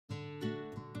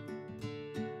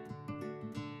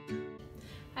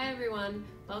Hi everyone,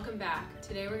 welcome back.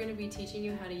 Today we're going to be teaching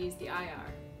you how to use the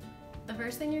IR. The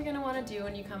first thing you're going to want to do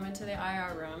when you come into the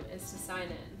IR room is to sign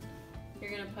in.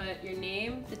 You're going to put your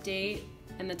name, the date,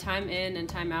 and the time in and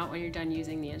time out when you're done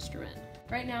using the instrument.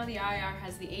 Right now the IR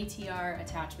has the ATR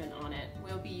attachment on it.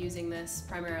 We'll be using this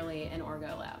primarily in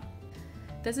Orgo Lab.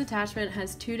 This attachment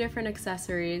has two different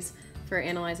accessories for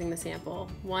analyzing the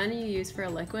sample. One you use for a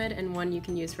liquid and one you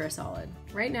can use for a solid.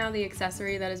 Right now the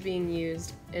accessory that is being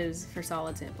used is for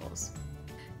solid samples.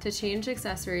 To change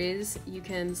accessories, you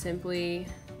can simply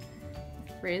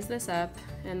raise this up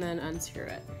and then unscrew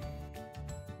it.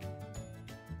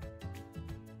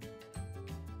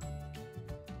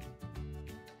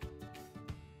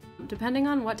 Depending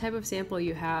on what type of sample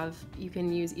you have, you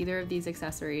can use either of these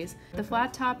accessories. The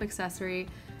flat top accessory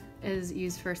is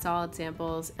used for solid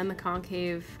samples and the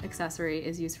concave accessory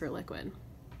is used for liquid.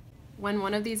 When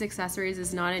one of these accessories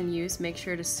is not in use, make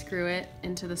sure to screw it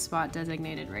into the spot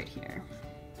designated right here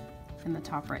in the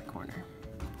top right corner.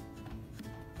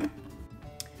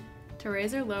 To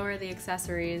raise or lower the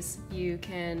accessories, you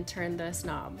can turn this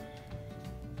knob.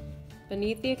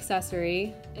 Beneath the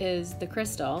accessory is the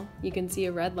crystal. You can see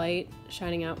a red light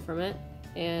shining out from it,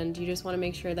 and you just want to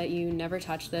make sure that you never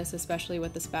touch this, especially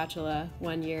with the spatula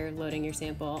when you're loading your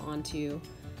sample onto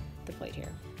the plate here.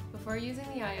 Before using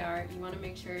the IR, you want to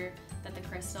make sure that the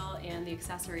crystal and the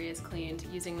accessory is cleaned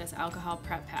using this alcohol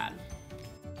prep pad.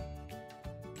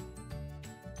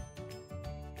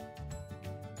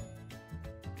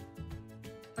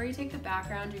 Before you take the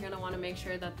background, you're going to want to make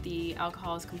sure that the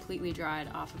alcohol is completely dried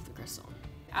off of the crystal.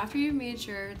 After you've made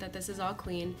sure that this is all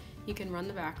clean, you can run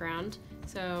the background.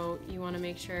 So you want to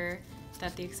make sure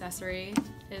that the accessory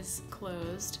is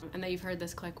closed and that you've heard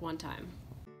this click one time.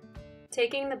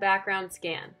 Taking the background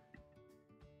scan.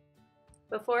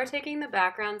 Before taking the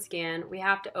background scan, we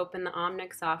have to open the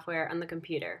Omnic software on the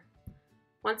computer.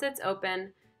 Once it's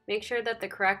open, make sure that the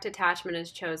correct attachment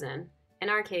is chosen. In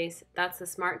our case, that's the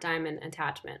Smart Diamond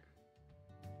attachment.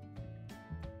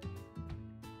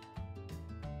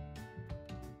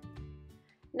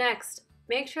 Next,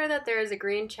 make sure that there is a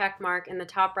green check mark in the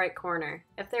top right corner.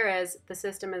 If there is, the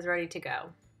system is ready to go.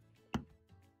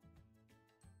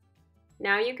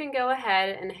 Now you can go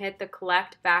ahead and hit the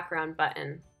Collect Background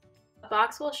button. A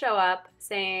box will show up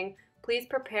saying, "Please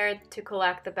prepare to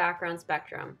collect the background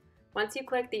spectrum." Once you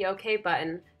click the OK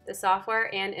button, the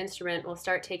software and instrument will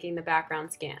start taking the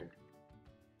background scan.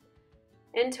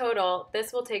 In total,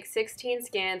 this will take 16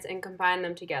 scans and combine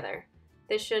them together.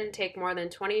 This shouldn't take more than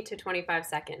 20 to 25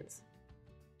 seconds.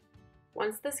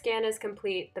 Once the scan is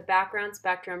complete, the background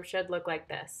spectrum should look like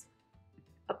this.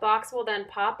 A box will then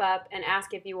pop up and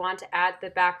ask if you want to add the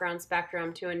background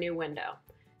spectrum to a new window.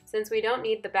 Since we don't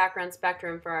need the background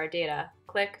spectrum for our data,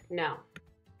 click No.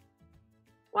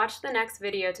 Watch the next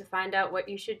video to find out what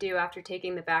you should do after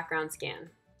taking the background scan.